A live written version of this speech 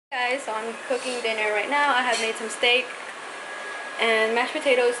Guys, so I'm cooking dinner right now. I have made some steak and mashed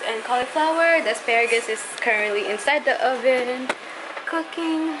potatoes and cauliflower. The asparagus is currently inside the oven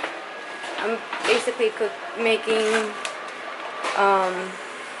cooking. I'm basically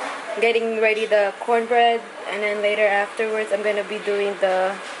getting ready the cornbread, and then later afterwards I'm gonna be doing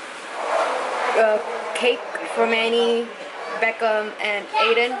the cake for Manny, Beckham, and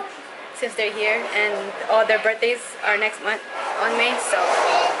Aiden since they're here, and all their birthdays are next month on May. So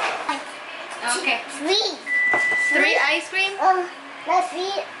okay. Three ice cream? That's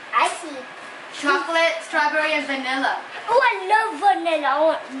three icy. Chocolate, strawberry, and vanilla. Oh, I love vanilla. I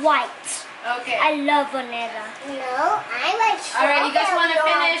want white. Okay. I love vanilla. No, I like strawberry. Alright, you guys want to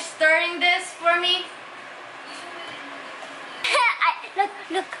finish stirring this for me?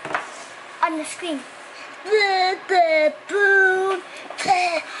 Look on the screen. Boom.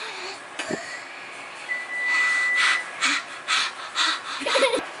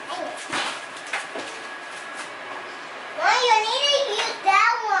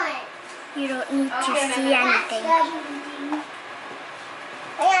 You don't need to see anything.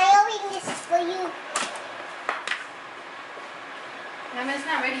 I always this for you. No, it's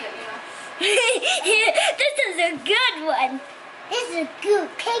not ready yet, you know. This is a good one. This is a good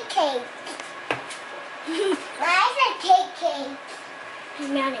cake. Mine's a cake.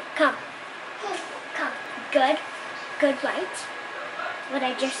 Manny, come. Good, right? What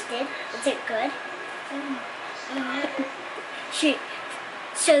I just did, is it good?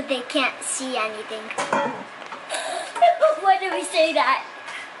 So they can't see anything. Why did we say that?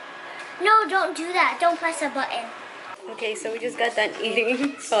 No, don't do that. Don't press a button. Okay, so we just got done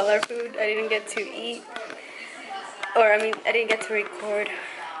eating all our food. I didn't get to eat, I didn't get to record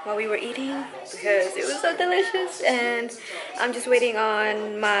while we were eating because it was so delicious, and I'm just waiting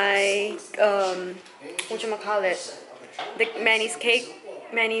on my whatchamacallit, the Manny's cake.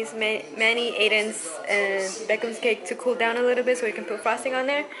 Manny, Aiden's, and Beckham's cake to cool down a little bit so we can put frosting on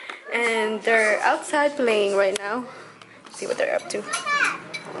there. And they're outside playing right now. Let's see what they're up to.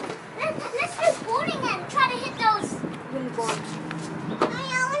 Let's go bowling and try to hit those wind balls. I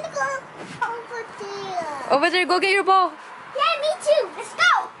want to go over there. Over there, go get your ball. Yeah, me too. Let's go.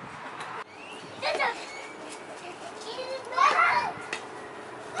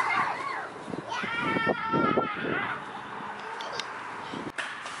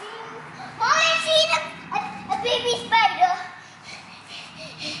 Baby spider.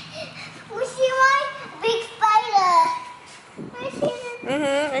 We see one big spider.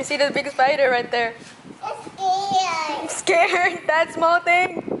 I see the big spider right there. I'm scared. Scared? That small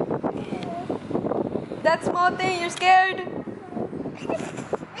thing? That small thing, you're scared?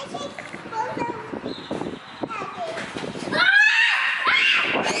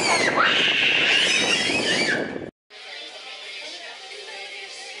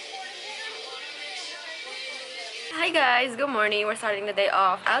 Hi guys, good morning. We're starting the day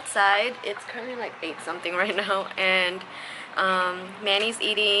off outside. It's currently like 8 something right now, and Manny's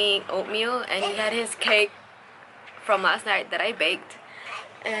eating oatmeal, and he had his cake from last night that I baked,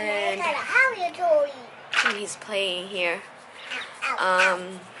 and he's playing here.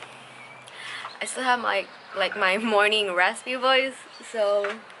 I still have my morning raspy voice,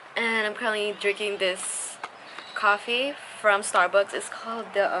 and I'm currently drinking this coffee from Starbucks. It's called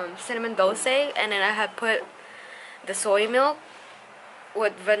the cinnamon dulce, and then I have put the soy milk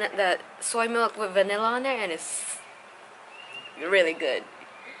with vanilla on there, and it's really good.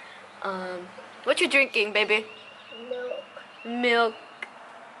 What you drinking, baby? Milk.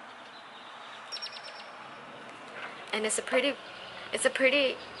 And it's a pretty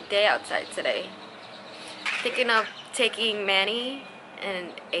day outside today. Thinking of taking Manny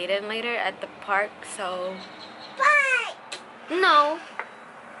and Aiden later at the park, so Bye. no.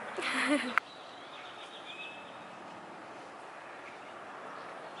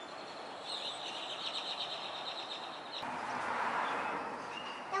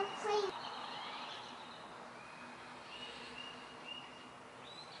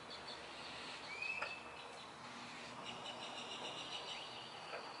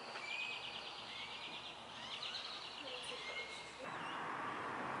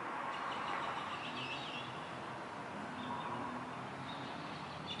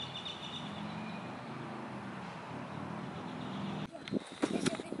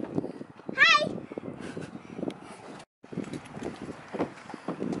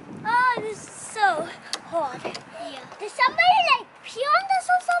 Hard. Yeah. Did somebody like pee on this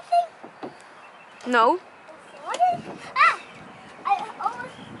or something? No. Ah! I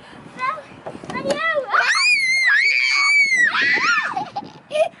almost fell on you.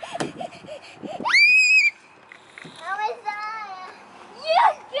 How is that?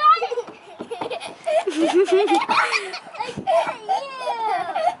 Yes, Yeah,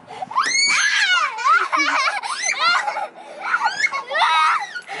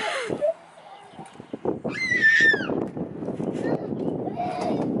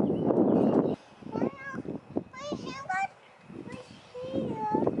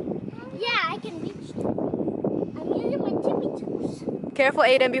 I can reach it. I'm using my tippy toes. Careful,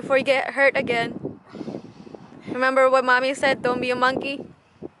 Aiden, before you get hurt again. Remember what mommy said? Don't be a monkey.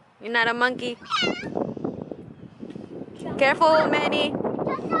 You're not a monkey. Careful, Manny.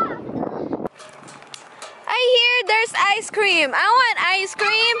 I hear there's ice cream. I want ice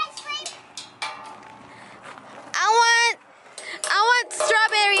cream. I want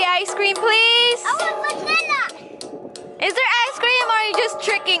strawberry ice cream, please. I want vanilla. Is there ice cream or are you just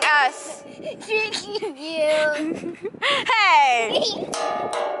tricking us? Tricking you. Hey!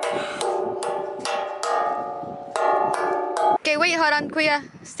 Okay, wait, hold on, Kuya.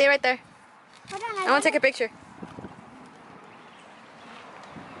 Stay right there. Hold on, I want to take a picture.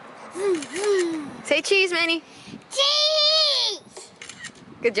 Say cheese, Manny. Cheese!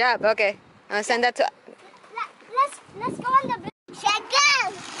 Good job. Okay. I'll send that to... Let's go on the beach.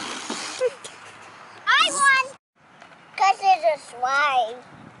 Second! I won! Because it's a slide.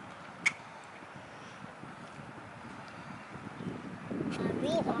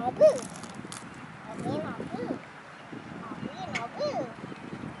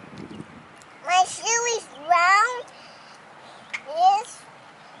 My shoe is round. This.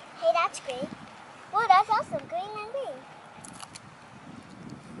 Hey, that's green. Oh, that's awesome. Green and green.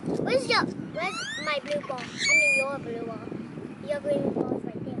 Where's my blue ball? I mean your blue ball. Your green ball is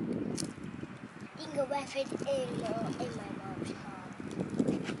right there. You can go back it in my mom's car.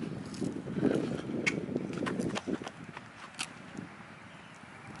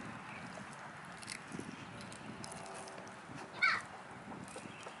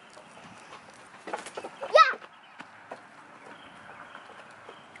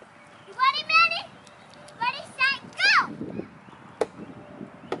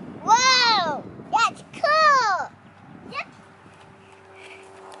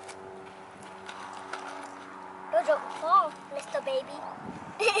 Don't fall, Mr. Baby.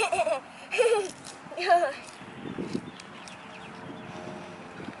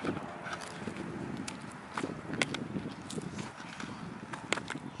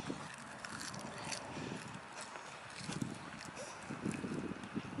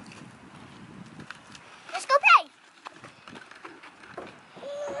 Let's go play.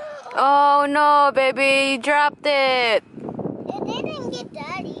 Oh no, baby, you dropped it. It didn't get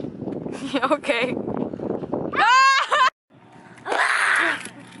dirty. Okay.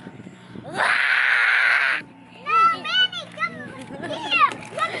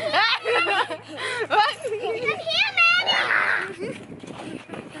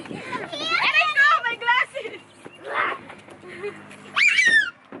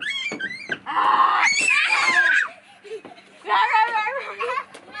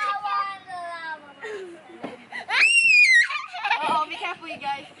 Oh, be careful, you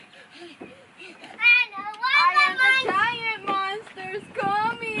guys. Giant monsters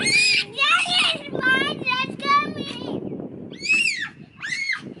coming. Giant monsters coming.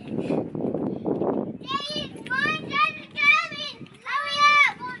 Giant monsters coming. Hurry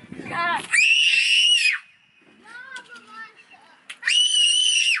up. God.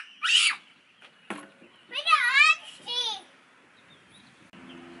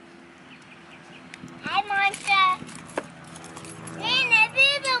 Hi, monster. And a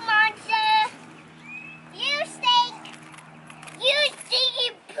little monster. You stink. You stinky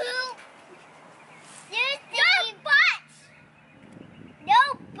poop. You stinky butts. No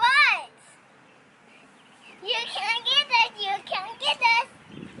butts. You can't get us. You can't get us.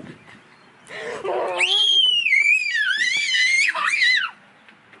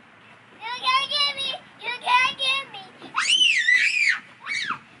 You can't get me. You can't get me.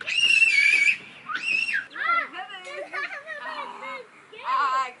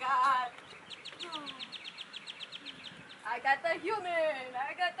 I got the human.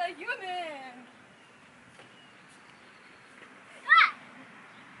 I got the human.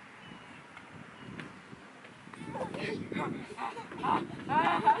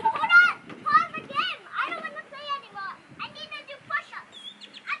 Hold on! Pause the game! I don't want to play anymore. I need to do push-ups.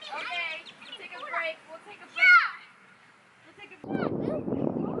 Okay, take a break. We'll take a break. Yeah! We'll take a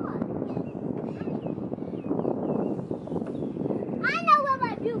I know where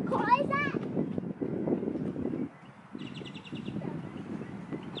my blue car is at.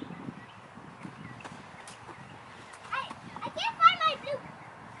 I can't find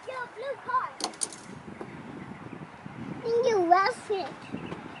your blue car. I think you lost it.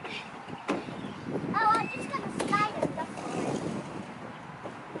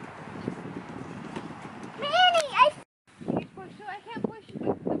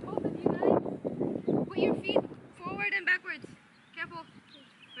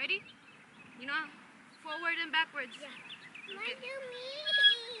 Ready? You know, forward and backwards. Yeah. Okay. What do you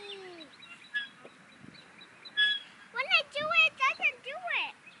mean? When I do it, it doesn't do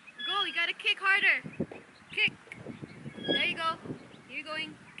it. Go, you gotta kick harder. Kick. There you go. You're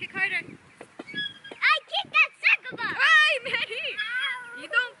going. Kick harder. I kicked that second ball. Hey, Maddie! You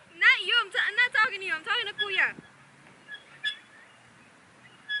don't, not you, I'm not talking to you, I'm talking to Kuya.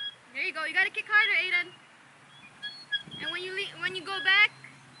 There you go, you gotta kick harder, Aiden. And when you go back,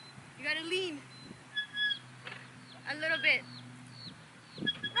 you gotta lean. A little bit.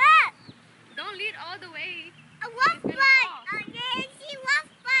 Look, Don't lean all the way. a wolf It's gonna bite. fall. Okay, see wolf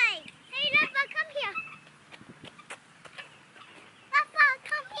bite. Hey, Papa, come here. Papa,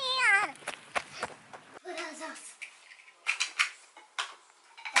 come here. What else?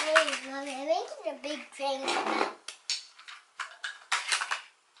 Hey, Mommy, I'm making a big train now.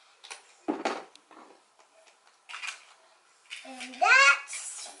 And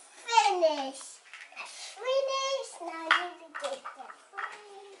that's finished. That's finished. Now I need to get the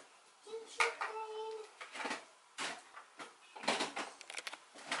frame. Future frame.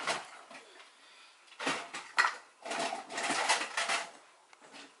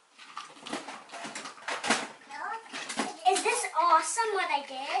 Is this awesome what I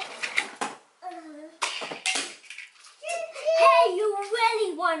did? Hey, you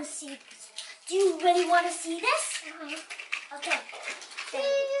really want to see this? Do you really want to see this? Okay.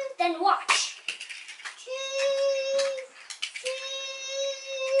 Then watch.